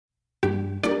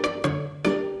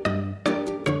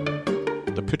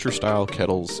pitcher-style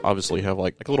kettles obviously have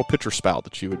like a little pitcher spout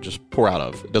that you would just pour out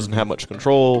of. It doesn't have much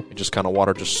control. It just kind of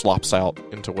water just slops out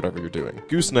into whatever you're doing.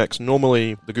 Goosenecks,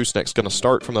 normally the gooseneck's going to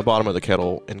start from the bottom of the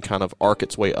kettle and kind of arc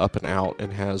its way up and out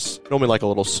and has normally like a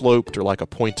little sloped or like a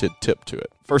pointed tip to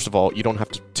it. First of all, you don't have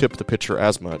to tip the pitcher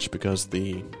as much because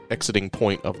the exiting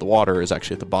point of the water is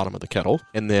actually at the bottom of the kettle.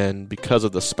 And then because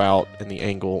of the spout and the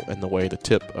angle and the way the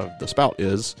tip of the spout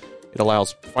is, it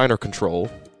allows finer control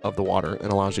of the water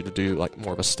and allows you to do like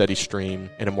more of a steady stream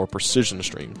and a more precision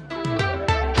stream.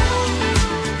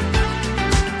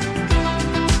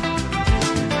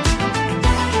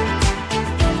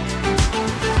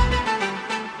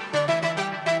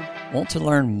 Want to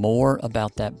learn more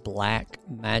about that black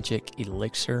magic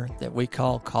elixir that we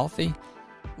call coffee?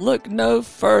 Look no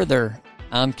further.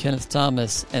 I'm Kenneth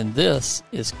Thomas, and this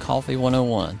is Coffee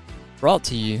 101, brought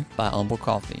to you by Humble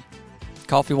Coffee.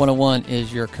 Coffee 101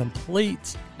 is your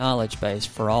complete knowledge base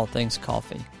for all things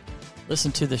coffee. Listen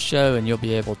to the show and you'll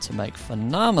be able to make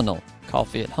phenomenal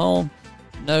coffee at home,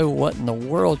 know what in the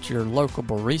world your local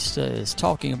barista is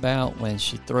talking about when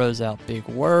she throws out big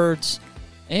words,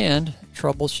 and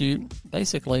troubleshoot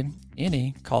basically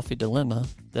any coffee dilemma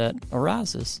that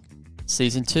arises.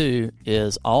 Season 2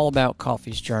 is all about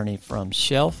coffee's journey from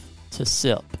shelf to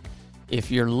sip.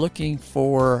 If you're looking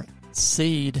for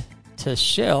seed to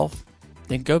shelf,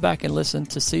 then go back and listen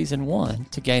to Season 1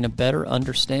 to gain a better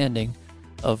understanding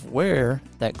of where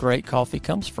that great coffee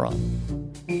comes from.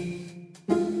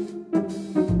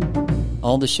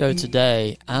 On the show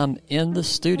today, I'm in the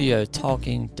studio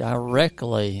talking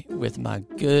directly with my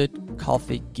good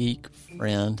coffee geek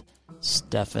friend,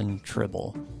 Stefan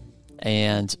Tribble.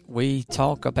 And we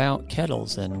talk about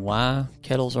kettles and why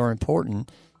kettles are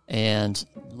important and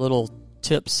little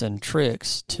tips and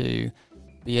tricks to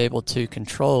be able to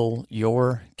control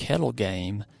your kettle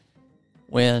game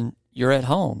when you're at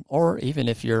home or even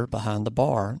if you're behind the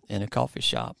bar in a coffee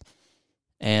shop.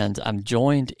 And I'm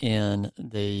joined in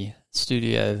the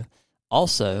studio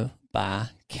also by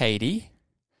Katie.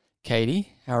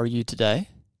 Katie, how are you today?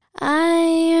 I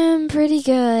am pretty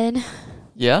good.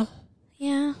 Yeah?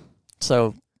 Yeah.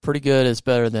 So pretty good is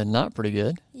better than not pretty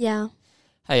good. Yeah.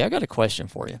 Hey, I got a question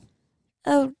for you.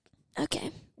 Oh,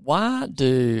 okay. Why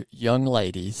do young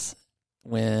ladies,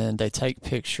 when they take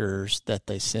pictures that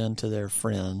they send to their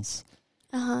friends,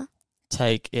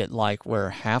 take it like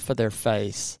where half of their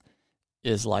face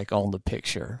is like on the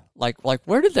picture? Like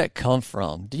where did that come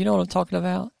from? Do you know what I'm talking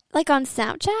about? Like on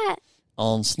Snapchat?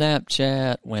 On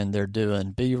Snapchat, when they're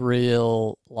doing Be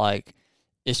Real, like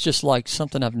it's just like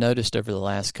something I've noticed over the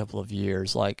last couple of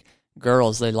years. Like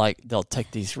girls, they'll take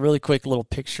these really quick little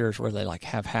pictures where they like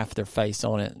have half their face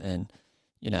on it, and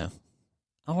you know,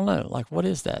 I don't know. Like, what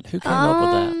is that? Who came up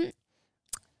with that?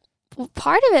 Well,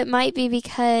 part of it might be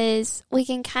because we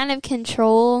can kind of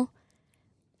control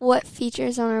what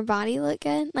features on our body look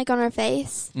good, like on our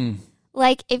face.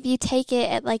 Like if you take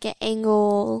it at like an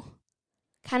angle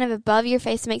kind of above your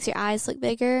face, it makes your eyes look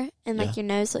bigger and like your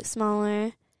nose look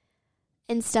smaller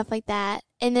and stuff like that.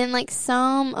 And then like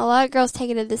a lot of girls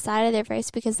take it to the side of their face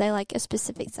because they like a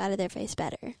specific side of their face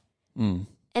better.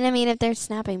 And I mean, if they're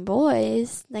snapping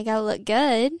boys, they gotta look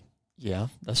good. Yeah,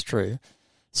 that's true.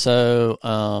 So,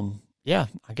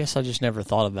 I guess I just never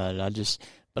thought about it.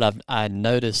 I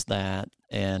noticed that,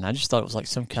 and I just thought it was like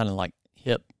some kind of like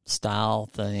hip style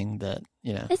thing that,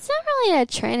 you know. It's not really a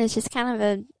trend. It's just kind of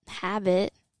a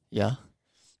habit. Yeah.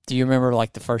 Do you remember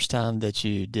like the first time that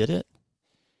you did it?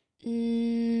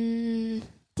 Do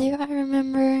I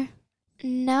remember?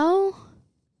 No.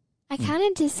 I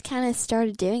kind of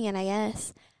started doing it, I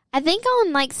guess. I think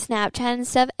on like Snapchat and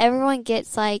stuff, everyone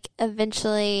gets like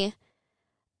eventually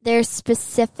their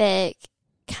specific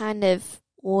kind of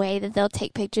way that they'll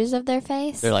take pictures of their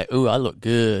face. They're like, ooh, I look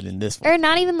good in this one. Or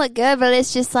not even look good, but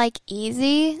it's just like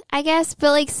easy, I guess.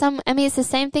 But like it's the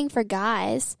same thing for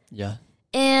guys. Yeah.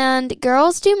 And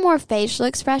girls do more facial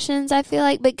expressions, I feel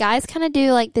like, but guys kind of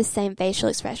do like the same facial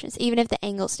expressions, even if the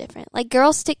angle's different. Like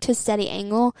girls stick to a steady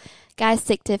angle, guys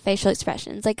stick to facial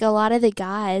expressions. Like a lot of the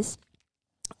guys,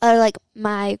 or like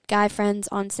my guy friends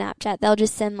on Snapchat, they'll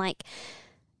just send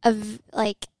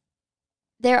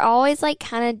they're always like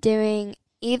kind of doing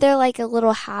either like a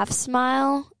little half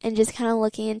smile and just kind of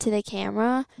looking into the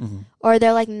camera, or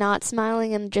they're like not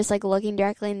smiling and just like looking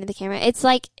directly into the camera. It's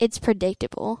like, it's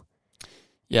predictable.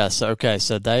 Yeah, so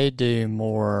they do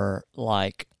more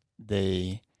like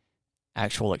the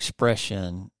actual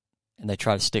expression, and they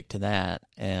try to stick to that,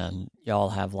 and y'all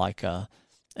have like an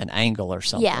angle or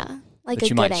something. Yeah, like but a you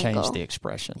good might angle. change the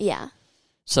expression. Yeah.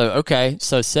 So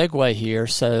segue here.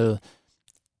 So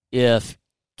if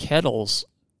kettles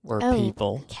were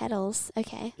people, kettles.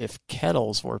 Okay. if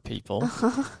kettles were people,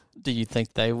 do you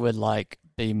think they would like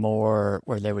be more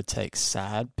where they would take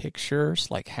side pictures,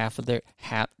 like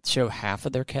show half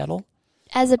of their kettle?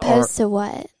 As opposed to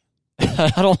what?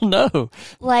 I don't know.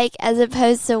 Like, as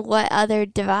opposed to what other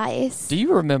device? Do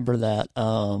you remember that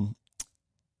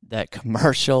that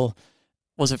commercial?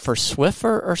 Was it for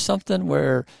Swiffer or something?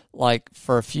 Where like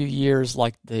for a few years,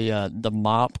 like the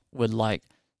mop would like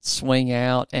swing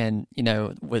out, and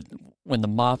when the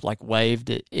mop like waved,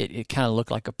 it kind of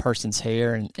looked like a person's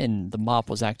hair, and the mop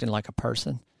was acting like a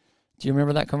person. Do you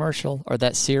remember that commercial or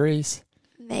that series?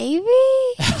 Maybe.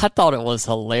 I thought it was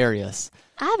hilarious.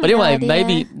 I have But anyway, no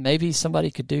idea. maybe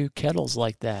somebody could do kettles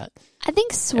like that. I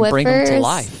think and bring them to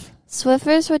life.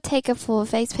 Swiffers would take a full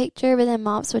face picture, but then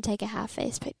mops would take a half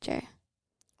face picture.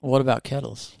 What about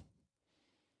kettles?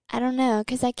 I don't know,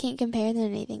 because I can't compare them to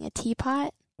anything. A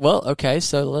teapot? Well, okay,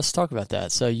 so let's talk about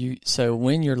that. So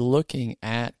when you're looking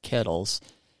at kettles,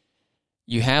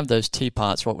 you have those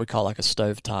teapots, what we call like a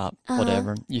stovetop,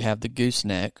 whatever. You have the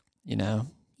gooseneck,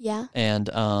 Yeah.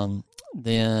 and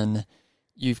then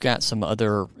you've got some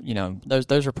other,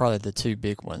 those are probably the two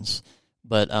big ones.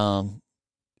 But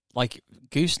like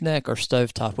gooseneck or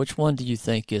stovetop, which one do you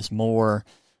think is more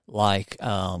like?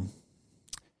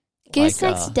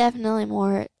 Gooseneck's definitely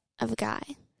more of a guy.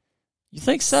 You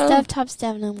think so? Stovetop's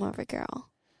definitely more of a girl.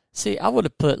 See, I would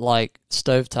have put like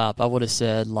stovetop. I would have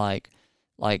said like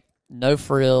no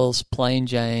frills, plain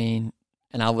Jane,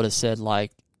 and I would have said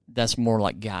like that's more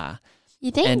like guy.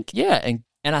 You think? And yeah,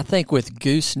 and I think with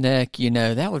gooseneck,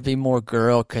 that would be more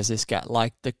girl because it's got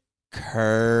like the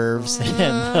curves and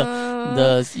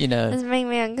the This makes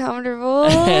me uncomfortable.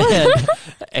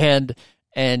 and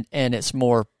it's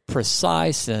more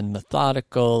precise and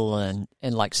methodical and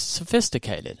like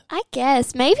sophisticated. I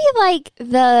guess maybe like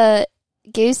the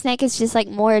gooseneck is just like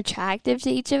more attractive to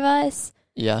each of us.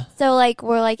 Yeah. So like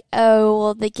we're like, oh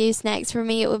well, the goosenecks for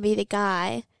me it would be the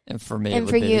guy, and for me, and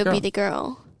for you it would be the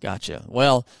girl. Gotcha.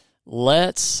 Well,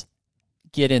 let's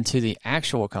get into the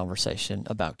actual conversation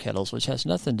about kettles, which has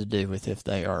nothing to do with if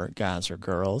they are guys or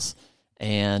girls.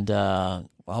 And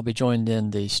I'll be joined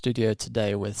in the studio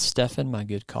today with Stefan, my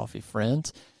good coffee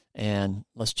friend, and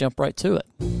let's jump right to it.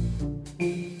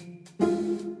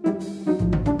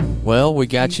 Well, we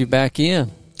got you back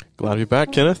in. Glad to be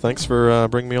back, Kenneth. Thanks for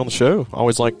bringing me on the show.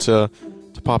 Always like to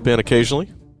pop in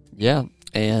occasionally. Yeah,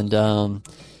 and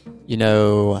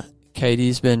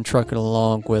Katie's been trucking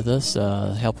along with us,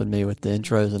 helping me with the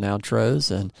intros and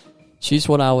outros, and she's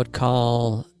what I would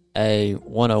call a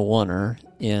 101er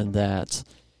in that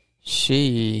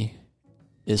she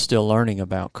is still learning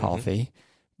about coffee,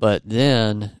 but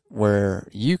then where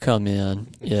you come in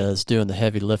is doing the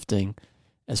heavy lifting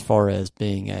as far as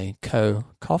being a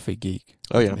coffee geek.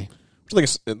 Oh, yeah. I think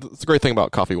it's a great thing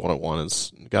about Coffee 101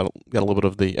 is got a little bit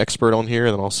of the expert on here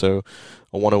and then also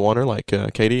a 101er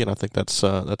like Katie, and I think that's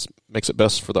makes it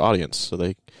best for the audience so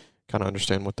they kind of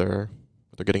understand what they're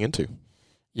getting into.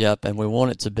 Yep, and we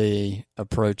want it to be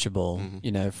approachable,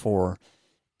 for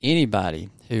anybody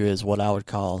who is what I would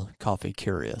call coffee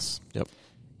curious. Yep.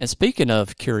 And speaking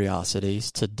of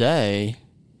curiosities, today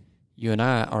you and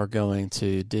I are going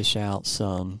to dish out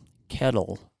some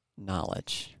kettle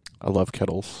knowledge. I love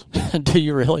kettles. Do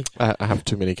you really? I have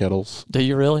too many kettles. Do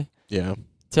you really? Yeah.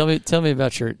 Tell me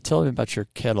about your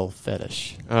kettle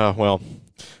fetish. Well,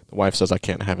 the wife says I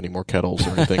can't have any more kettles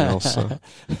or anything else. So.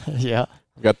 Yeah.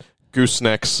 I've got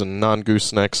goosenecks and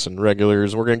non-goosenecks and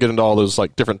regulars. We're going to get into all those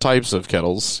like different types of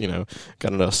kettles.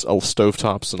 Got into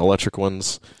stovetops and electric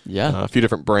ones. Yeah. A few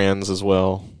different brands as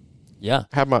well. Yeah.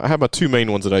 I have my two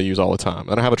main ones that I use all the time.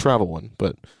 And I have a travel one,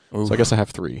 but so I guess I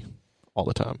have three all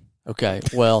the time. Okay,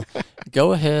 well,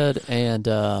 go ahead and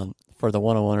for the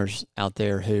 101ers out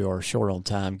there who are short on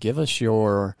time, give us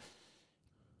your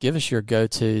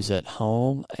go-tos at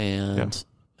home and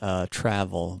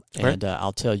travel, and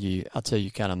I'll tell you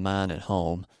kind of mine at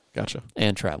home. Gotcha.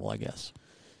 And travel, I guess.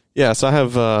 Yeah, so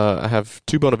I have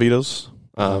two Bonavitas.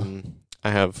 I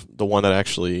have the one that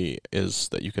actually is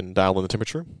that you can dial in the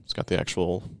temperature. It's got the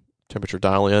actual temperature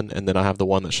dial in, and then I have the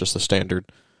one that's just the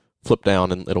standard flip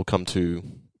down, and it'll come to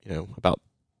about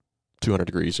 200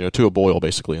 degrees, to a boil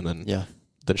basically, and then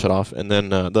shut off. And then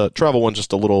the travel one's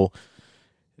just a little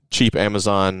cheap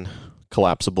Amazon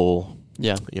collapsible,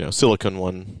 silicone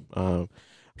one. I'm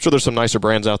sure there's some nicer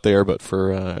brands out there, but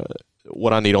for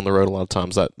what I need on the road, a lot of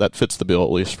times that fits the bill,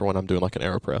 at least for when I'm doing like an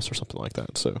AeroPress or something like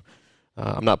that. So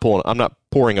I'm not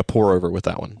pouring a pour over with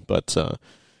that one, but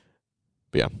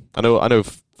yeah, I know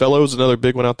Fellows another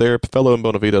big one out there. Fellow and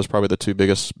Bonavita is probably the two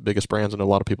biggest brands. I know a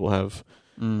lot of people have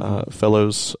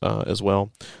Fellows as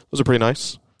well. Those are pretty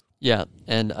nice. Yeah,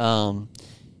 and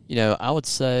I would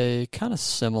say kind of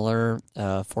similar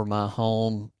for my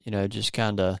home. Just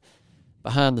kind of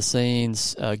behind the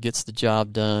scenes, gets the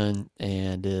job done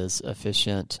and is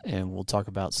efficient. And we'll talk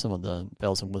about some of the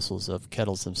bells and whistles of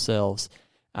kettles themselves.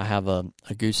 I have a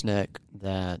gooseneck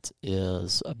that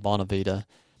is a Bonavita,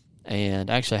 and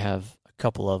actually I have a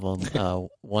couple of them.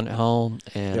 One at home,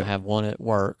 and I have one at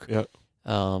work.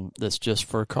 That's just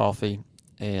for coffee.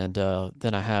 And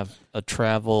then I have a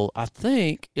travel. I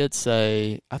think it's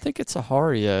a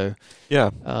Hario.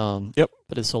 Yeah.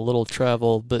 But it's a little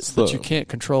travel. But you can't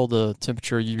control the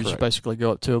temperature. You just basically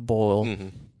go up to a boil,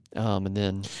 and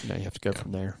then you have to go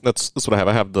from there. That's what I have.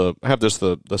 I have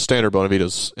the standard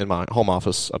Bonavitas in my home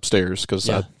office upstairs because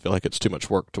I feel like it's too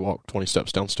much work to walk 20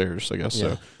 steps downstairs. I guess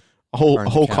so. A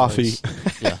whole coffee,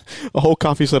 a whole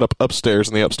coffee setup upstairs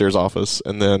in the upstairs office,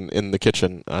 and then in the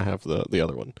kitchen I have the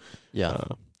other one.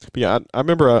 But yeah, I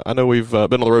remember. I know we've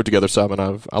been on the road together some, and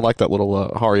I like that little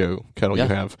Hario kettle you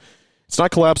have. It's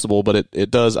not collapsible, but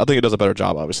it does. I think it does a better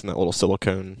job, obviously, than that little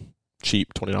silicone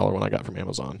cheap $20 one I got from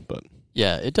Amazon. But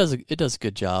yeah, it does a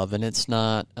good job, and it's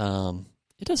not.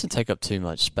 It doesn't take up too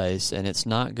much space, and it's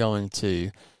not going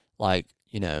to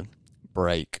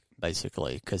break.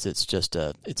 Basically, because it's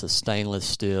a stainless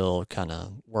steel kind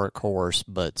of workhorse,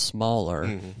 but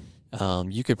smaller.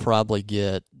 You could probably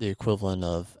get the equivalent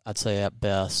of, I'd say at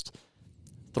best,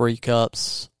 3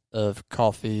 cups of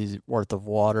coffee worth of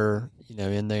water,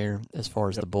 in there as far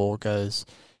as the bowl goes,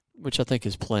 which I think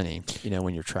is plenty,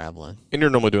 when you're traveling. And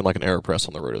you're normally doing like an AeroPress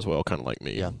on the road as well, kind of like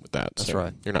me with that. That's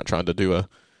right. You're not trying to do a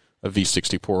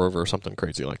V60 pour over or something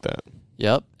crazy like that.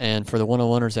 Yep, and for the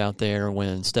 101ers out there,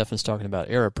 when Stefan's talking about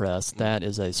AeroPress, that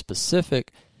is a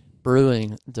specific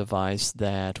brewing device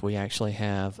that we actually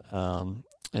have an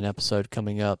episode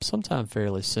coming up sometime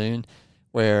fairly soon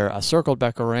where I circled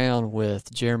back around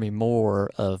with Jeremy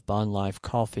Moore of Bond Life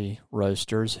Coffee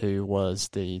Roasters, who was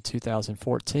the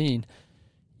 2014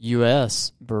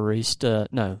 U.S.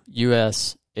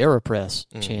 U.S. AeroPress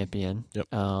champion. Yep.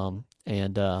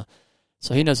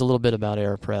 So he knows a little bit about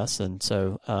AeroPress, and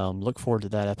so look forward to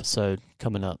that episode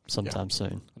coming up sometime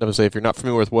soon. I would say if you're not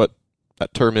familiar with what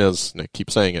that term is, Nick, keep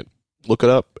saying it. Look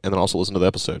it up, and then also listen to the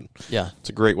episode. Yeah. It's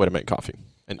a great way to make coffee.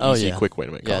 An easy, quick way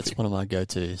to make coffee. Yeah, it's one of my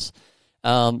go-tos.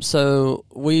 So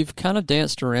we've kind of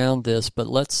danced around this, but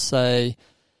let's say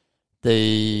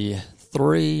the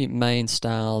 3 main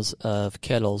styles of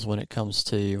kettles when it comes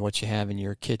to what you have in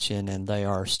your kitchen, and they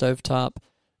are stovetop,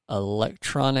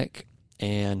 electronic,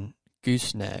 and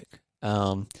gooseneck.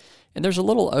 And there's a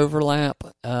little overlap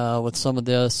with some of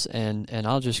this, and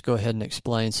I'll just go ahead and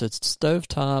explain. So it's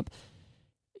stovetop,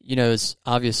 it's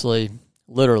obviously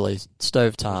literally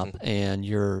stovetop, and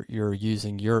you're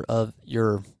using your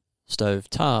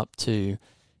stovetop to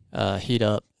heat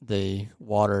up the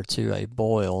water to a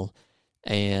boil,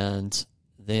 and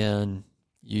then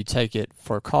you take it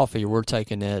for coffee. We're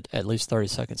taking it at least 30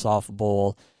 seconds off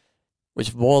boil,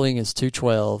 which boiling is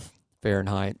 212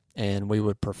 Fahrenheit, and we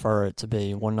would prefer it to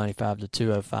be 195 to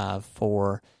 205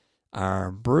 for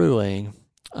our brewing.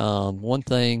 One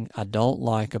thing I don't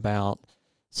like about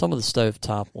some of the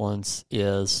stovetop ones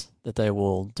is that they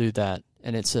will do that,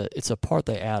 and it's a part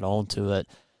they add on to it,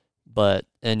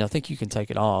 and I think you can take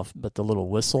it off, but the little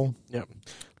whistle. Yeah,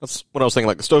 that's what I was thinking.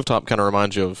 Like the stovetop kind of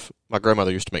reminds you of my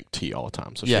grandmother used to make tea all the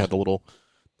time, so she had the little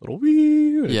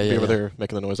wee over there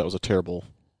making the noise. That was a terrible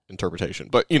interpretation,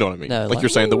 but you know what I mean. No, like you're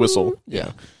saying, the whistle.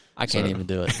 Yeah. I can't even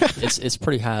do it. It's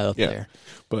pretty high up there.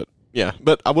 But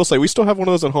I will say we still have one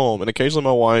of those at home, and occasionally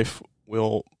my wife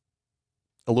will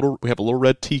we have a little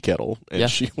red tea kettle, and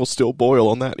she will still boil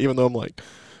on that, even though I'm like,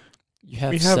 you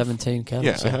have 17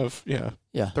 kettles. Yeah,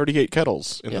 I have 38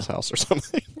 kettles in this house or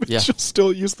something. But she'll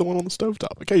still use the one on the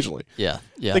stovetop occasionally. Yeah.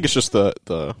 I think it's just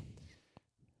the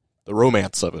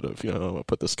romance of it of I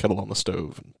put this kettle on the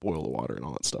stove and boil the water and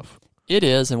all that stuff. It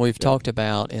is, and we've talked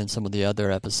about in some of the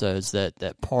other episodes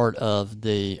that part of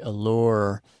the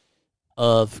allure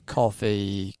of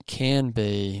coffee can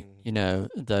be,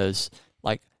 those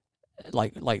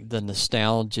like the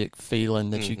nostalgic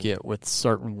feeling that you get with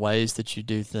certain ways that you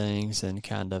do things and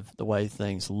kind of the way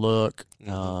things look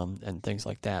and things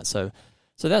like that. So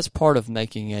that's part of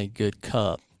making a good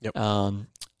cup. Yep.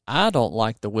 I don't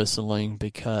like the whistling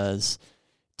because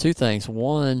 2 things.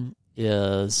 One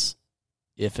is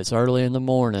if it's early in the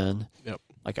morning,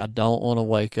 like I don't want to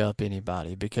wake up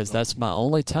anybody because that's my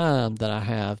only time that I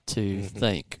have to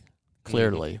think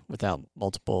clearly without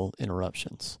multiple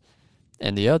interruptions.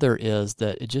 And the other is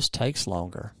that it just takes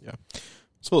longer. Yeah.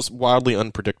 So it's wildly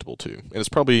unpredictable too. And it's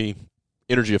probably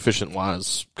energy efficient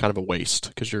wise kind of a waste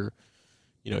because you're,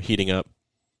 heating up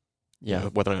Yeah. You know,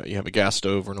 whether or not you have a gas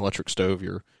stove or an electric stove,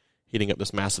 you're heating up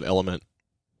this massive element,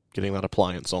 getting that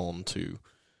appliance on to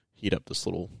heat up this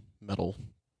little metal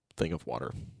thing of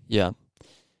water. Yeah.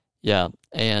 Yeah.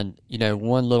 And, you know,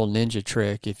 one little ninja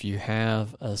trick, if you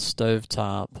have a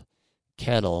stovetop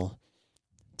kettle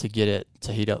to get it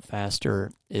to heat up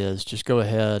faster, is just go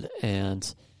ahead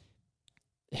and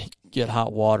get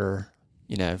hot water,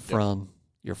 you know, from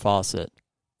your faucet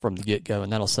from the get-go,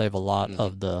 and that'll save a lot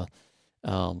of the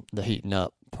heating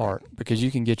up part, because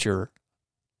you can get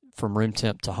from room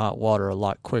temp to hot water a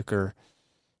lot quicker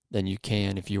than you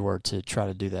can if you were to try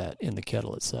to do that in the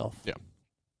kettle itself. Yeah.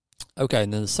 Okay,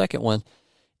 and then the second one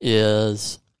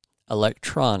is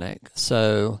electronic.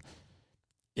 So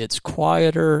it's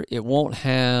quieter. It won't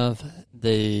have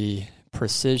the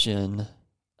precision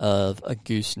of a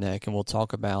gooseneck, and we'll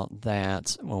talk about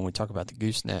that when we talk about the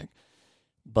gooseneck.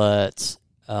 But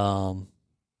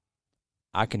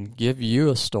I can give you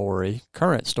a story,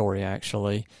 current story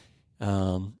actually,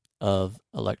 of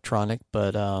electronic,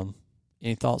 but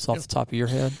any thoughts off the top of your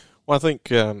head? Well, I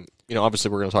think,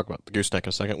 obviously we're going to talk about the gooseneck in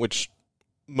a second, which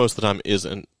most of the time is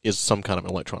some kind of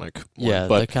an electronic one. Yeah,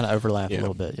 but they kind of overlap a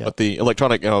little bit, yeah. But the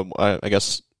electronic, I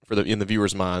guess, in the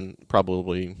viewer's mind,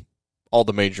 probably all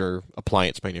the major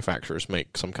appliance manufacturers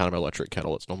make some kind of electric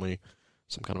kettle. It's normally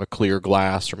some kind of a clear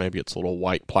glass, or maybe it's a little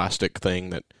white plastic thing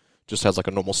that just has like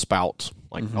a normal spout,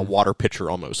 like a water pitcher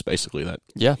almost, basically, that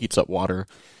heats up water.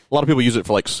 A lot of people use it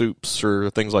for like soups or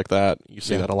things like that. You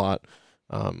see that a lot.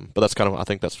 But I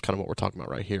think that's kind of what we're talking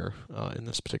about right here in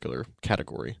this particular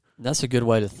category. That's a good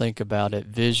way to think about it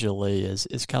visually.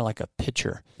 Is kind of like a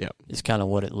pitcher. Yeah, is kind of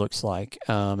what it looks like.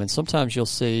 And sometimes you'll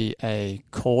see a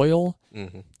coil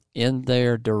in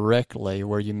there directly,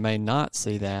 where you may not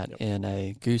see that in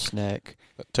a gooseneck.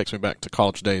 That takes me back to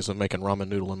college days of making ramen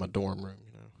noodle in my dorm room.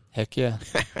 Heck yeah.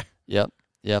 Yep.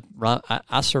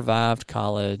 I survived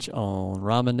college on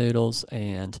ramen noodles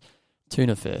and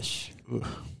tuna fish. Ooh,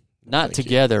 not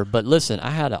together, but listen, I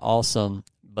had an awesome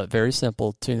but very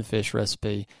simple tuna fish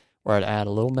recipe where I'd add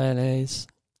a little mayonnaise,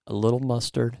 a little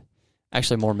mustard,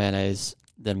 actually more mayonnaise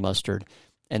than mustard,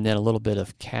 and then a little bit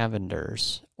of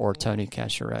Cavender's or Tony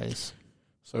Cacheret's.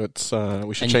 So it's we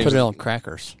should and change. You put it on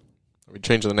crackers. Are we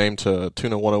changing the name to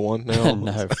Tuna 101 now?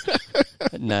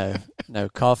 No.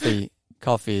 Coffee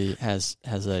has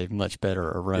a much better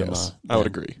aroma. Yes, I would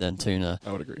agree. Than tuna.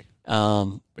 I would agree.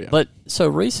 But so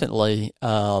recently,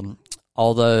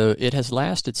 although it has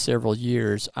lasted several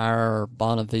years, our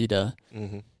Bonavita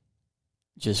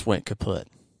just went kaput.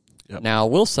 Yep. Now, I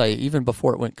will say, even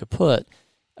before it went kaput,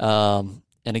 and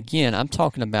again, I'm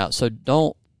talking about, so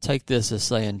don't take this as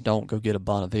saying don't go get a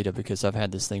Bonavita, because I've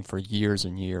had this thing for years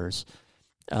and years.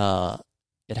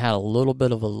 It had a little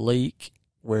bit of a leak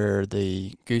where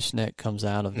the gooseneck comes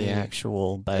out of the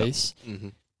actual base.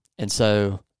 Yep. And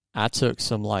so I took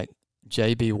some like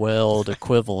JB Weld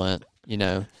equivalent,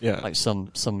 like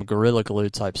some Gorilla Glue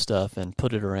type stuff, and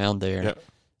put it around there. Yep.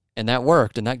 And that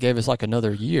worked, and that gave us like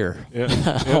another year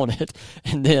on it.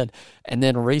 And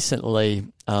then recently,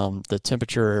 the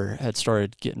temperature had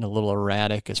started getting a little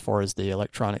erratic as far as the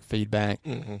electronic feedback.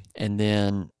 And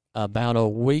then about a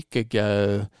week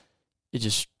ago, it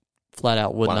just flat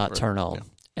out would not turn on.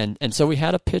 Yeah. And so we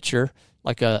had a pitcher,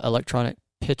 like a electronic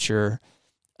pitcher,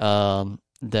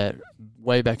 that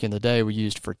way back in the day we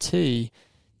used for tea,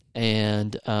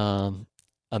 and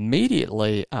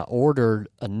immediately I ordered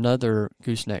another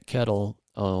gooseneck kettle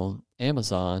on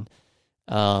Amazon,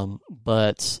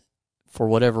 but for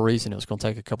whatever reason it was going to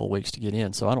take a couple of weeks to get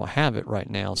in, so I don't have it right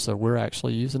now. So we're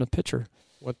actually using a pitcher.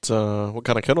 What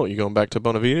kind of kettle? Are you going back to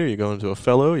Bonavita? Are you going to a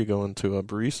Fellow? Are you going to a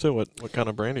Barista? What kind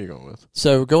of brand are you going with?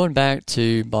 So we're going back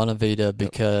to Bonavita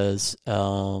because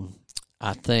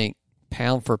I think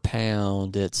pound for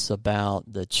pound it's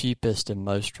about the cheapest and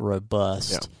most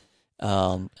robust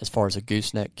as far as a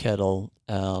gooseneck kettle.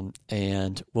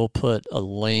 And we'll put a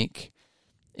link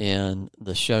in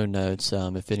the show notes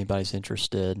if anybody's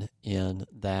interested in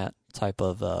that type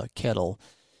of kettle.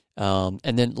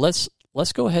 And then let's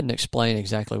go ahead and explain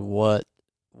exactly what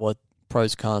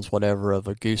pros, cons, whatever of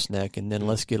a gooseneck, and then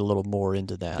let's get a little more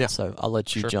into that. Yeah. So I'll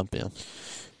let you jump in.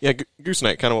 Yeah,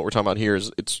 gooseneck, kind of what we're talking about here is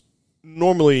it's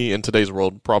normally in today's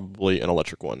world probably an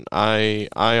electric one. I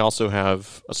also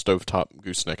have a stovetop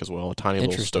gooseneck as well, a tiny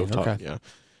little stovetop. Okay. Yeah,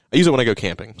 I use it when I go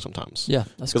camping sometimes. Yeah,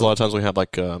 that's because a lot of times we have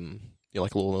like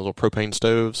like little propane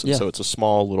stoves, and so it's a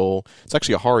small little. It's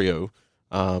actually a Hario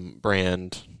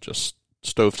brand, just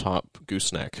stovetop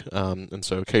gooseneck, and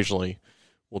so occasionally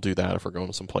we'll do that if we're going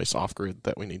to some place off grid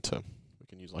that we can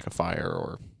use like a fire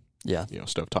or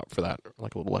stovetop for that, or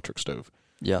like a little electric stove.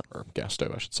 Yeah. Or gas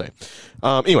stove, I should say.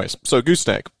 Anyways, so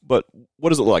gooseneck. But what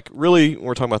does it look like? Really, when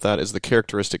we're talking about that is the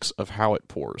characteristics of how it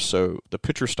pours. So the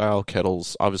pitcher-style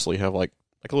kettles obviously have like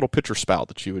a little pitcher spout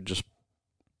that you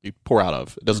pour out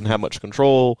of. It doesn't have much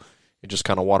control. It just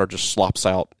kind of water just slops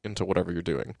out into whatever you're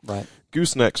doing. Right.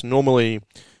 Goosenecks normally,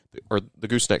 or the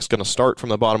gooseneck's going to start from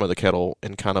the bottom of the kettle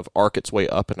and kind of arc its way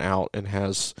up and out and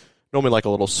has normally like a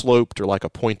little sloped or like a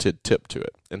pointed tip to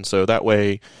it. And so that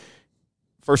way,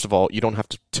 first of all, you don't have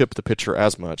to tip the pitcher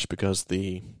as much because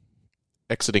the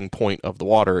exiting point of the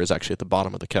water is actually at the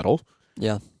bottom of the kettle.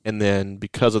 Yeah. And then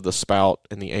because of the spout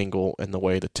and the angle and the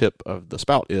way the tip of the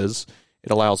spout is,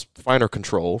 it allows finer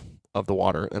control of the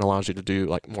water and allows you to do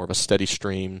like more of a steady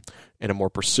stream and a more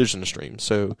precision stream.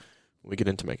 So when we get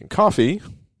into making coffee,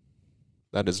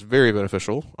 that is very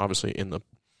beneficial, obviously, in the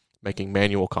making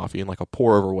manual coffee in like a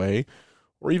pour-over way,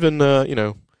 or even,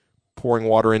 pouring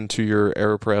water into your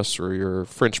AeroPress or your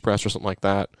French press or something like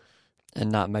that.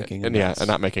 And not making a mess. Yeah, and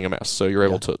not making a mess. So you're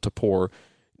able to pour,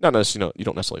 not necessarily, you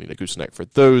don't necessarily need a gooseneck for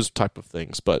those type of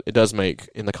things, but it does make,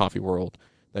 in the coffee world,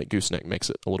 that gooseneck makes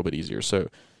it a little bit easier. So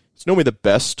it's normally the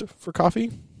best for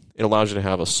coffee. It allows you to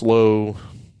have a slow,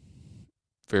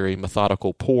 very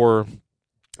methodical pour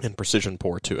and precision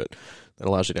pour to it. That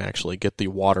allows you to actually get the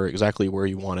water exactly where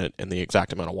you want it and the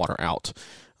exact amount of water out.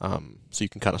 So you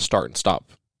can kind of start and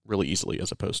stop really easily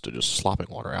as opposed to just slopping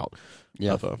water out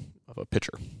of a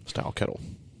pitcher style kettle.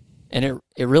 And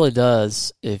it really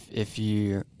does. If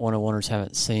you one of wonders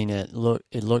haven't seen it,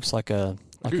 it looks like a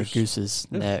goose's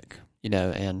neck,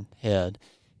 and head.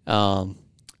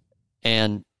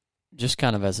 And just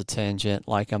kind of as a tangent,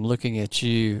 like I'm looking at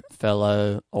you,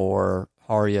 Fellow, or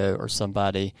Hario, or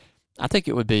somebody. I think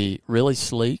it would be really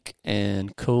sleek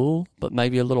and cool, but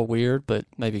maybe a little weird, but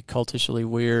maybe cultishly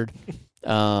weird,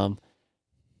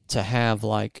 to have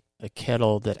like a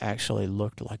kettle that actually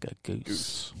looked like a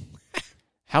goose.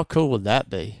 How cool would that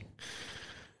be?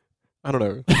 I don't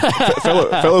know.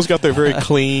 Fellow's got their very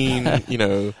clean,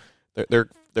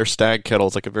 their stag kettle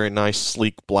is like a very nice,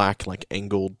 sleek, black, like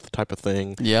angled type of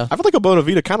thing. Yeah. I feel like a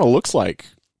Bonavita kind of looks like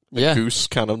a goose,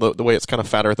 kind of the way it's kind of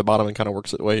fatter at the bottom and kind of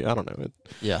works that way. I don't know.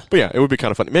 But yeah, it would be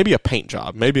kind of fun. Maybe a paint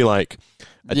job. Maybe like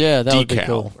a that decal would be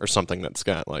cool. or something that's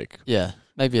got like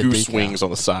maybe a goose decal. wings on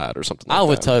the side or something like I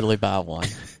would that. totally buy one.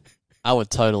 I would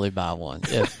totally buy one.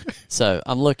 So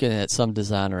I'm looking at some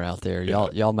designer out there.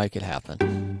 Y'all make it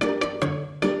happen.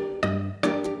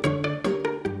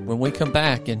 When we come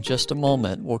back in just a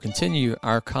moment, we'll continue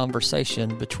our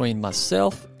conversation between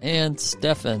myself and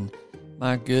Stefan,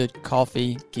 my good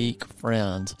coffee geek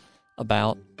friend,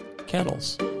 about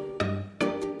kettles.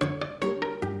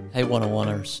 Hey,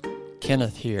 101ers,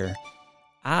 Kenneth here.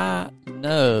 I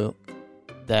know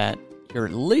that you're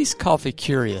at least coffee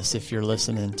curious if you're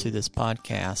listening to this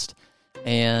podcast.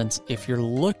 And if you're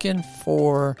looking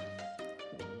for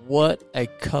what a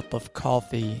cup of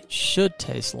coffee should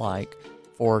taste like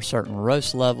for certain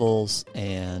roast levels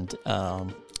and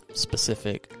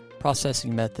specific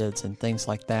processing methods and things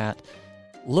like that,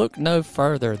 look no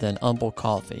further than Humble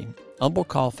Coffee. Humble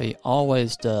Coffee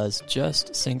always does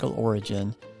just single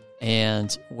origin,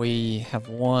 and we have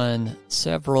won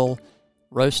several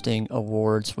roasting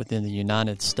awards within the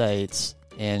United States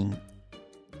and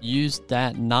used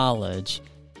that knowledge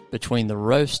between the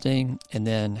roasting and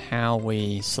then how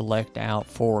we select out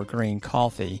for green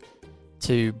coffee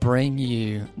to bring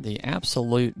you the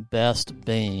absolute best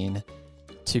bean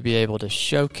to be able to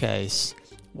showcase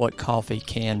what coffee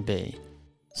can be.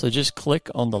 So just click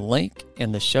on the link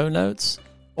in the show notes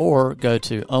or go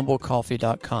to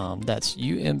umblecoffee.com. That's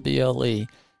UMBLE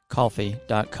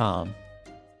coffee.com.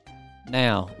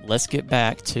 Now, let's get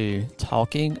back to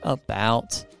talking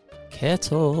about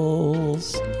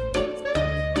kettles.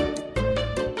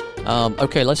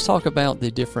 Okay, let's talk about the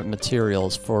different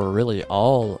materials for really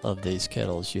all of these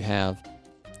kettles. You have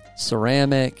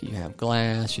ceramic, you have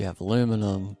glass, you have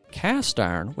aluminum, cast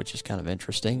iron, which is kind of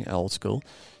interesting, old school.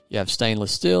 You have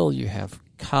stainless steel, you have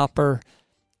copper.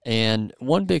 And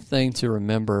one big thing to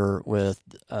remember with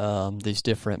these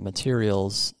different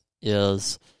materials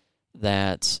is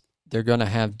that they're going to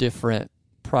have different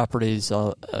properties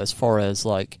as far as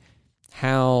like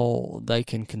how they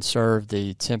can conserve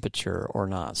the temperature or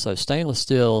not. So stainless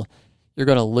steel, you're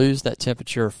going to lose that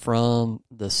temperature from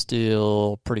the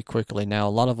steel pretty quickly. Now,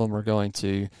 a lot of them are going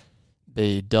to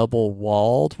be double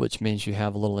walled, which means you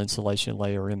have a little insulation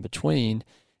layer in between,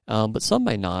 but some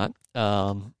may not.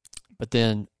 But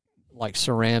then like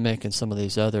ceramic and some of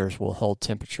these others will hold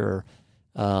temperature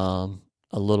a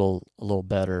little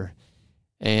better.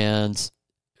 And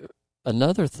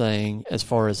another thing, as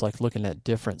far as like looking at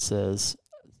differences,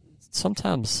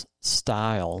 sometimes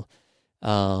style.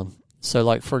 So,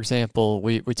 like, for example,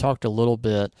 we talked a little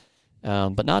bit,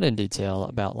 but not in detail,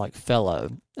 about like Fellow,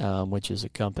 which is a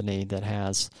company that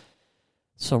has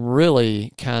some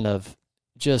really kind of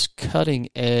just cutting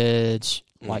edge,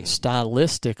 like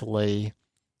stylistically,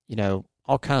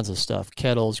 all kinds of stuff,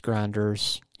 kettles,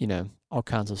 grinders, all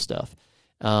kinds of stuff.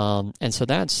 And so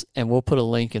and we'll put a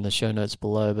link in the show notes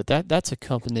below, but that's a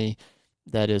company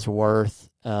that is worth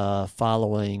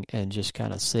following and just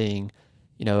kind of seeing,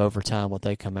 over time what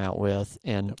they come out with.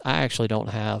 And I actually don't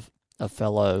have a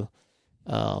Fellow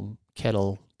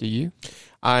kettle. Do you?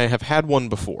 I have had one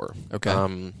before.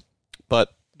 Okay. But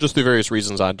just through various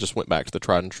reasons, I just went back to the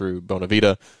tried and true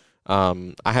Bonavita.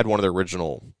 I had one of their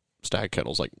original Stag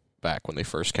kettles, like back when they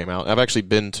first came out. I've actually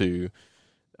been to,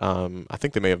 I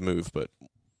think they may have moved, but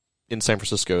in San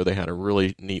Francisco, they had a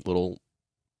really neat little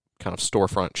kind of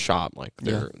storefront shop, like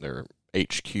their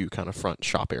HQ kind of front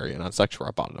shop area, and that's actually where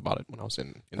I bought it when I was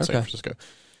in San Francisco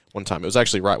one time. It was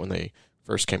actually right when they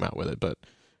first came out with it, but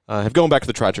have gone back to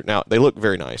the tri-trick. Now, they look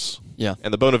very nice. Yeah.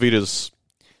 And the Bonavitas,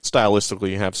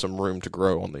 stylistically, have some room to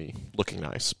grow on the looking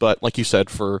nice. But like you said,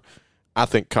 I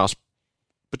think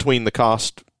between the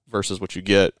cost versus what you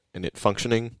get and it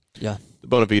functioning, the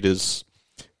Bonavita's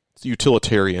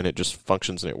utilitarian. It just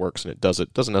functions and it works and it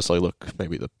doesn't necessarily look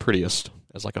maybe the prettiest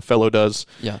as like a Fellow does.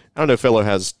 Yeah. I don't know, Fellow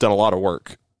has done a lot of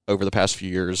work over the past few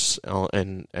years,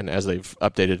 and as they've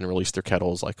updated and released their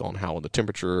kettles, like on how the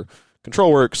temperature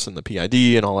control works and the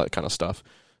PID and all that kind of stuff.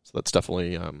 So that's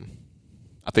definitely,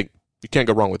 I think you can't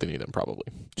go wrong with any of them probably.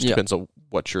 Just depends on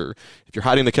if you're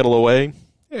hiding the kettle away,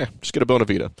 just get a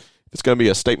Bonavita. If it's going to be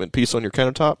a statement piece on your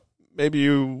countertop, maybe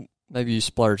you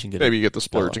splurge and get you get the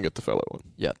splurge and get the Fellow one.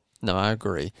 Yeah. No, I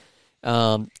agree.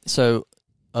 So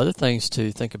other things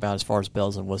to think about as far as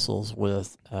bells and whistles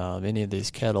with any of these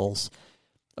kettles,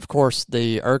 of course,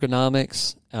 the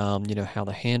ergonomics, how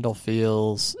the handle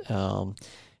feels,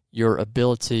 your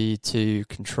ability to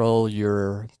control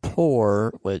your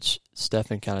pour, which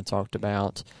Stefan kind of talked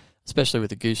about, especially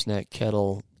with the gooseneck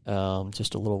kettle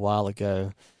just a little while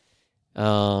ago.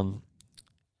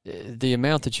 The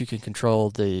amount that you can control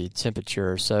the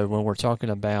temperature. So when we're talking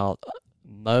about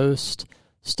most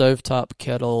stovetop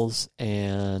kettles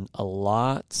and a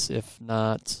lot, if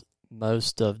not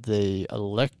most of the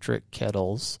electric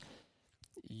kettles,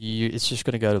 it's just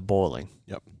going to go to boiling.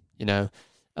 Yep.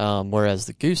 Whereas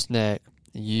the gooseneck,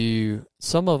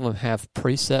 some of them have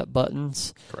preset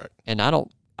buttons. Correct. And I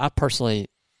personally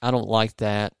don't like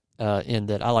that in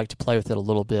that I like to play with it a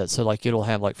little bit. So like it'll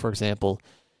have, like, for example,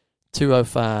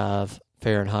 205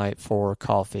 Fahrenheit for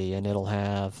coffee, and it'll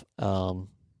have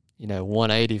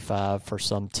 185 for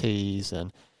some teas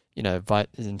and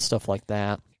and stuff like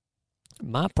that.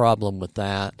 My problem with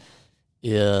that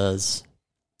is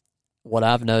what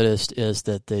I've noticed is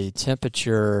that the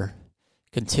temperature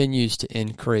continues to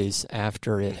increase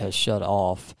after it has shut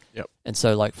off. Yep. And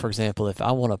so, like, for example, if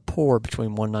I want to pour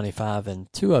between 195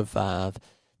 and 205,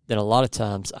 then a lot of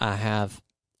times I have,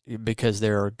 because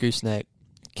there are gooseneck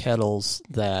kettles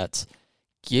that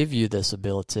give you this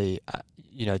ability,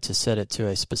 to set it to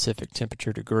a specific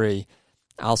temperature degree,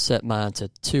 I'll set mine to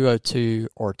 202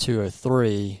 or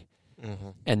 203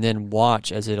 and then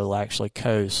watch as it'll actually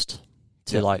coast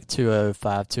to like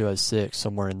 205, 206,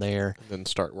 somewhere in there. And then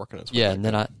start working its way. Yeah,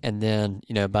 and then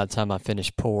by the time I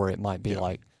finish pour, it might be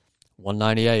like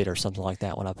 198 or something like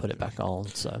that when I put it back on.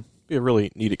 So be a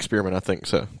really neat experiment, I think,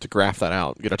 to graph that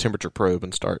out, get a temperature probe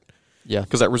and start. Yeah.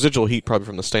 Because that residual heat probably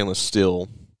from the stainless steel,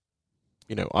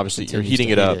 obviously you're heating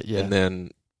it up and then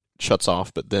shuts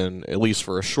off, but then at least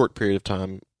for a short period of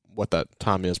time, what that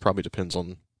time is probably depends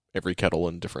on every kettle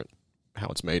and different how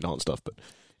it's made and all that stuff. But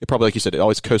it probably, like you said, it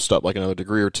always coasts up like another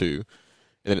degree or two,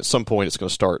 and then at some point it's going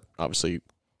to start obviously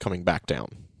coming back down.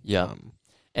 Yeah.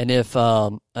 And if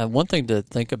one thing to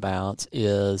think about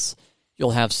is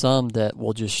you'll have some that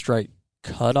will just straight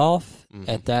cut off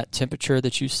at that temperature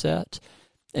that you set,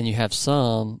 and you have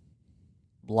some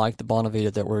like the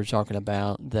Bonavita that we were talking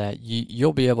about that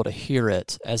you'll be able to hear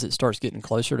it as it starts getting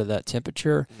closer to that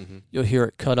temperature. You'll hear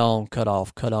it cut on, cut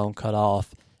off, cut on, cut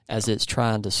off as it's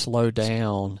trying to slow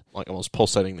down. Like almost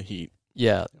pulsating the heat.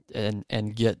 Yeah,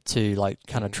 and get to like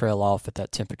kind of trail off at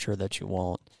that temperature that you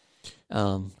want.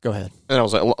 Go ahead. And I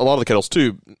was like, a lot of the kettles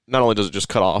too, not only does it just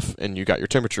cut off and you got your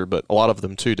temperature, but a lot of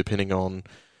them too, depending on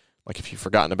like if you've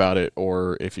forgotten about it,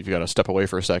 or if you've got to step away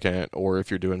for a second, or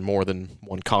if you're doing more than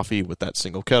one coffee with that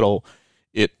single kettle,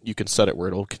 you can set it where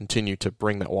it'll continue to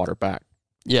bring that water back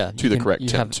to the correct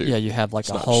temp too. Yeah, you have like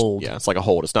a hold. It's like a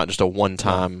hold. It's not just a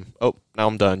one-time, now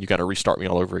I'm done, you got to restart me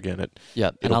all over again.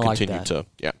 It'll continue to,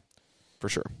 for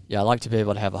sure. Yeah, I like to be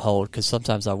able to have a hold because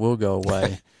sometimes I will go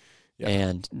away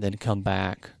and then come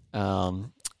back.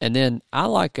 And then I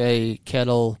like a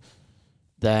kettle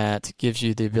that gives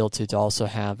you the ability to also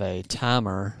have a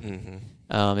timer.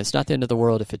 Mm-hmm. It's not the end of the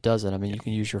world if it doesn't. I mean, you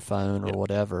can use your phone or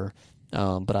whatever,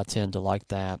 but I tend to like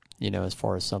that, as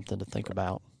far as something to think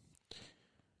about.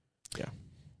 Yeah.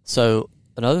 So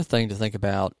another thing to think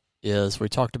about is we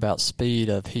talked about speed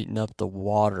of heating up the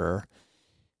water.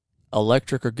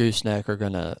 Electric or gooseneck are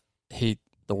going to heat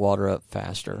the water up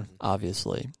faster,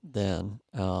 obviously, than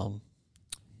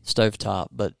stovetop.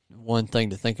 But one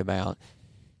thing to think about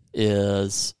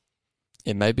is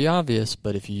it may be obvious,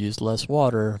 but if you use less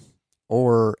water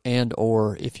or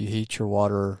if you heat your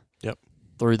water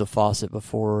through the faucet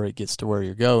before it gets to where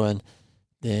you're going,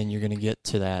 then you're going to get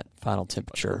to that final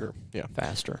temperature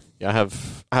faster. Yeah, I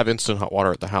have instant hot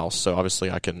water at the house, so obviously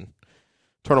I can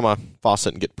turn on my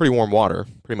faucet and get pretty warm water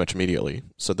pretty much immediately.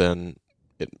 So then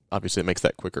it makes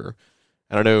that quicker.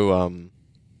 And I know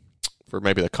for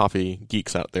maybe the coffee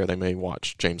geeks out there, they may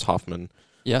watch James Hoffman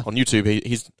on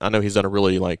YouTube. I know he's done a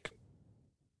really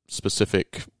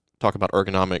specific talk about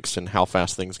ergonomics and how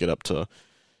fast things get up to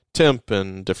temp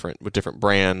and with different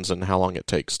brands and how long it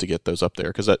takes to get those up there,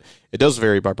 because it does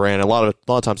vary by brand. A lot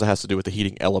of times it has to do with the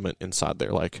heating element inside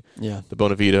there, like the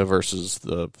Bonavita versus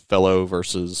the Fellow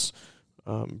versus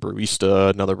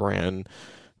Brewista, another brand,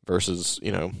 versus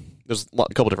there's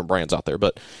a couple different brands out there,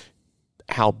 but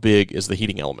how big is the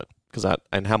heating element?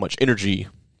 And how much energy,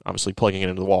 obviously plugging it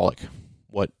into the wall, like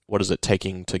what is it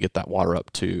taking to get that water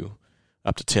up to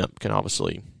temp?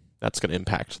 That's going to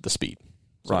impact the speed.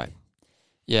 So. Right.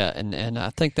 Yeah, and I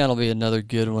think that'll be another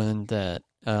good one that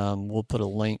we'll put a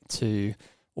link to.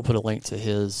 We'll put a link to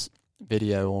his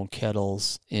video on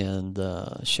kettles in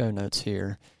the show notes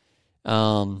here.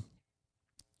 Okay,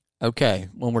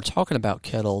 when we're talking about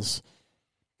kettles,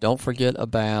 don't forget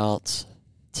about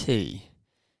tea.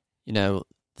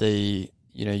 Usually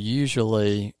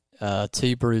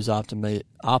tea brews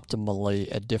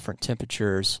optimally at different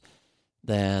temperatures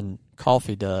than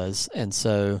coffee does, and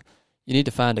so you need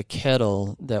to find a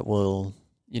kettle that will,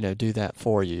 do that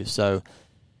for you. So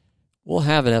we'll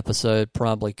have an episode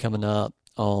probably coming up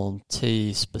on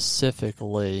tea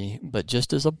specifically, but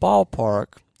just as a ballpark,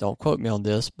 don't quote me on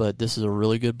this, but this is a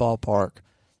really good ballpark.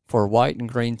 For white and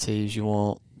green teas, you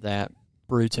want that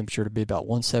brew temperature to be about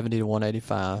 170 to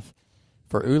 185.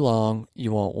 For oolong,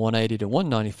 you want 180 to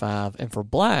 195. And for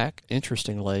black,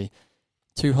 interestingly,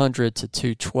 200 to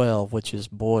 212, which is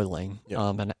boiling.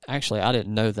 Yep. And actually, I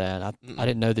didn't know that. I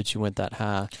didn't know that you went that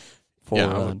high for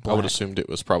black. I would assumed it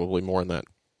was probably more in that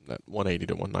 180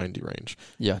 to 190 range.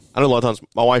 Yeah. I know a lot of times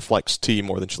my wife likes tea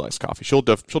more than she likes coffee. She'll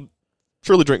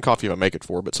surely drink coffee if I make it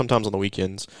for her, but sometimes on the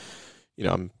weekends,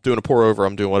 I'm doing a pour over,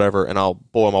 I'm doing whatever, and I'll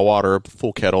boil my water,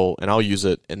 full kettle, and I'll use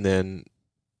it, and then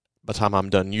by the time I'm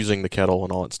done using the kettle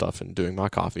and all that stuff and doing my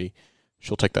coffee,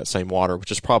 she'll take that same water,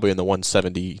 which is probably in the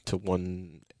 170 to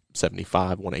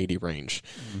 175, 180 range,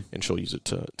 and she'll use it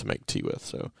to make tea with.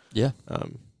 So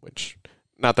which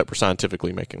not that we're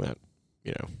scientifically making that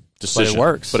decision,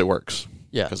 but it works.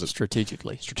 Yeah, because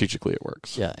strategically it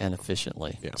works. Yeah, and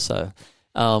efficiently. Yeah. So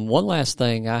one last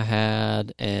thing I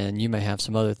had, and you may have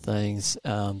some other things,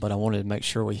 but I wanted to make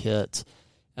sure we hit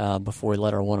before we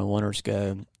let our one-on-oneers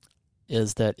go,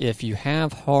 is that if you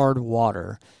have hard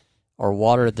water or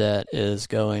water that is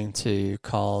going to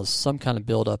cause some kind of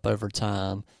buildup over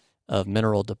time of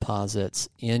mineral deposits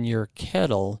in your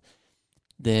kettle,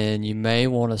 then you may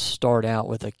want to start out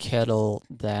with a kettle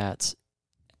that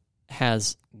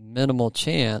has minimal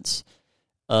chance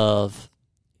of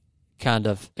kind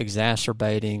of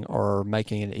exacerbating or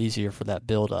making it easier for that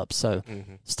buildup. So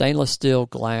stainless steel,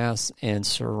 glass, and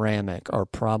ceramic are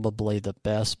probably the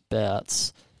best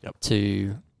bets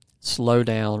to slow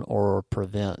down or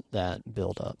prevent that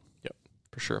buildup. Yep,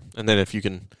 for sure. And then if you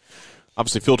can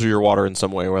obviously filter your water in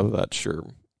some way, whether that's your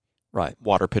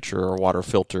water pitcher or water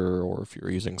filter, or if you're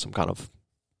using some kind of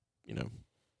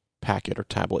packet or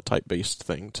tablet type based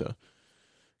thing to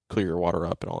clear your water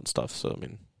up and all that stuff. So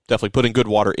definitely putting good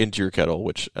water into your kettle,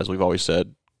 which, as we've always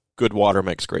said, good water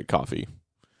makes great coffee.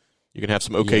 You can have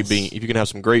some beans, if you can have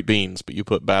some great beans, but you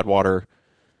put bad water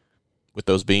with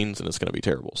those beans, and it's going to be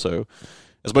terrible. So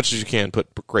as much as you can,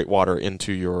 put great water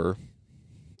into your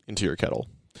kettle.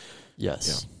 Yes.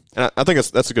 Yeah. And I think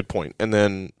that's a good point. And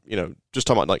then, just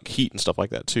talking about heat and stuff like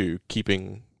that too,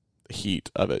 keeping the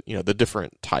heat of it, the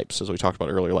different types, as we talked about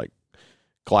earlier, like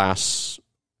glass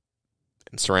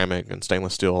and ceramic and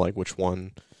stainless steel, which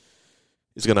one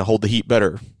is going to hold the heat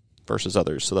better versus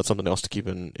others. So that's something else to keep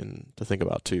in to think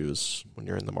about too, is when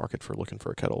you're in the market for looking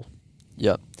for a kettle.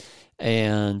 Yep.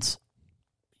 And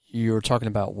you were talking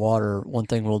about water. One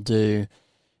thing we'll do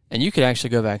And you could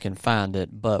actually go back and find it,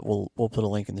 but we'll put a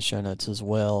link in the show notes as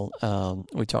well.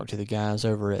 We talked to the guys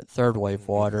over at Third Wave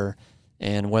Water,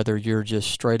 and whether you're just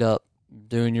straight up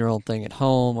doing your own thing at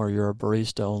home or you're a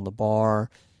barista on the bar,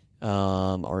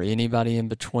 or anybody in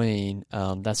between,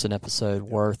 that's an episode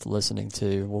worth listening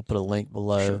to. We'll put a link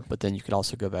below, sure. But then you could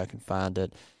also go back and find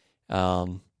it.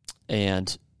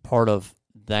 And part of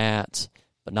that,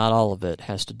 but not all of it,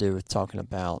 has to do with talking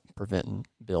about preventing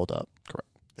buildup. Correct.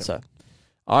 Yep. So,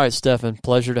 all right, Stefan,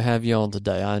 pleasure to have you on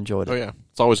today. I enjoyed it. Oh, yeah.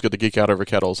 It's always good to geek out over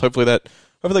kettles. Hopefully that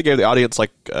gave the audience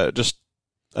just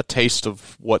a taste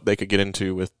of what they could get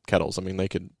into with kettles. I mean, they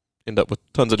could end up with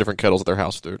tons of different kettles at their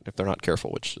house if they're not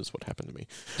careful, which is what happened to me.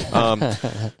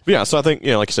 But yeah, so I think,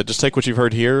 like I said, just take what you've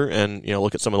heard here and,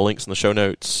 look at some of the links in the show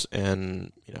notes,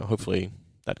 and, hopefully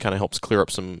that kind of helps clear up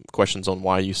some questions on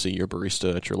why you see your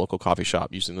barista at your local coffee shop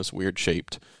using this weird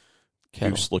shaped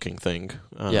goose-looking thing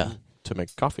to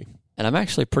make coffee. And I'm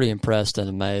actually pretty impressed and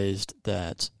amazed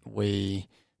that we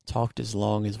talked as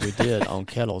long as we did on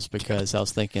kettles, because I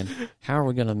was thinking, how are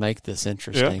we going to make this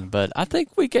interesting? Yeah. But I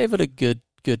think we gave it a good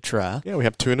try. Yeah, we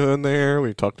have tuna in there.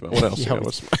 We talked about what else?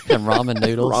 And ramen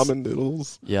noodles. Ramen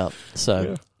noodles. Yep.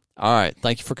 So, All right.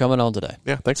 Thank you for coming on today.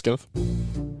 Yeah, thanks, Kenneth.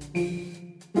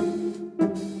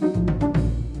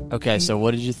 Okay, so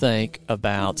what did you think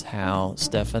about how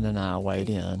Stefan and I weighed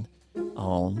in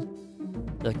on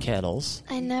the kettles?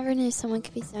 I never knew someone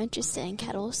could be so interested in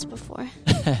kettles before.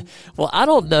 Well, I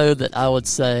don't know that I would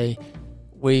say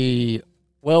we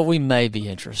may be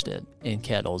interested in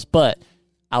kettles, but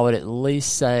I would at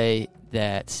least say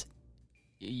that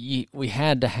we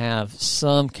had to have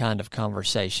some kind of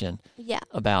conversation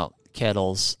about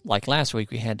kettles. Like last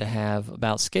week, we had to have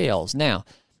about scales. Now,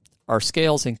 are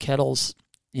scales and kettles,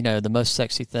 the most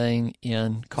sexy thing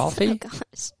in coffee? Oh,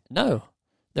 gosh. No,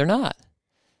 they're not.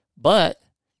 But,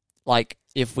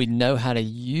 if we know how to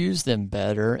use them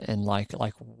better and, like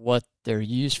what they're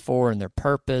used for and their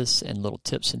purpose and little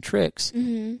tips and tricks,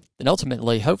 then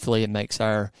ultimately, hopefully, it makes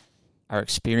our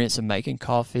experience of making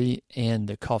coffee and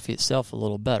the coffee itself a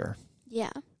little better.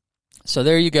 Yeah. So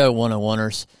there you go,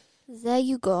 101ers. There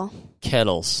you go.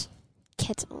 Kettles.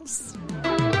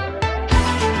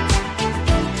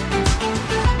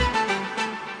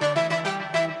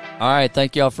 All right,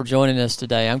 thank you all for joining us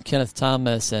today. I'm Kenneth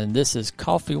Thomas, and this is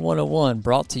Coffee 101,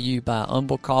 brought to you by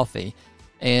Humble Coffee.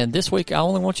 And this week, I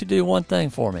only want you to do one thing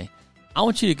for me. I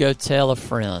want you to go tell a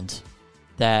friend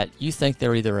that you think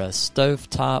they're either a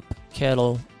stovetop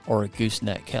kettle or a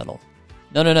gooseneck kettle.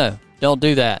 No, don't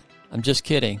do that. I'm just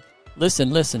kidding.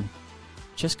 Listen.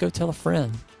 Just go tell a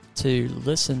friend to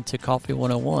listen to Coffee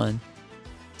 101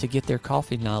 to get their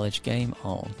coffee knowledge game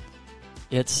on.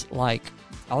 It's like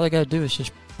all they got to do is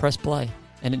just press play,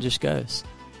 and it just goes.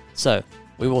 So,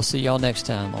 we will see y'all next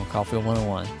time on Coffee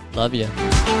 101. Love you.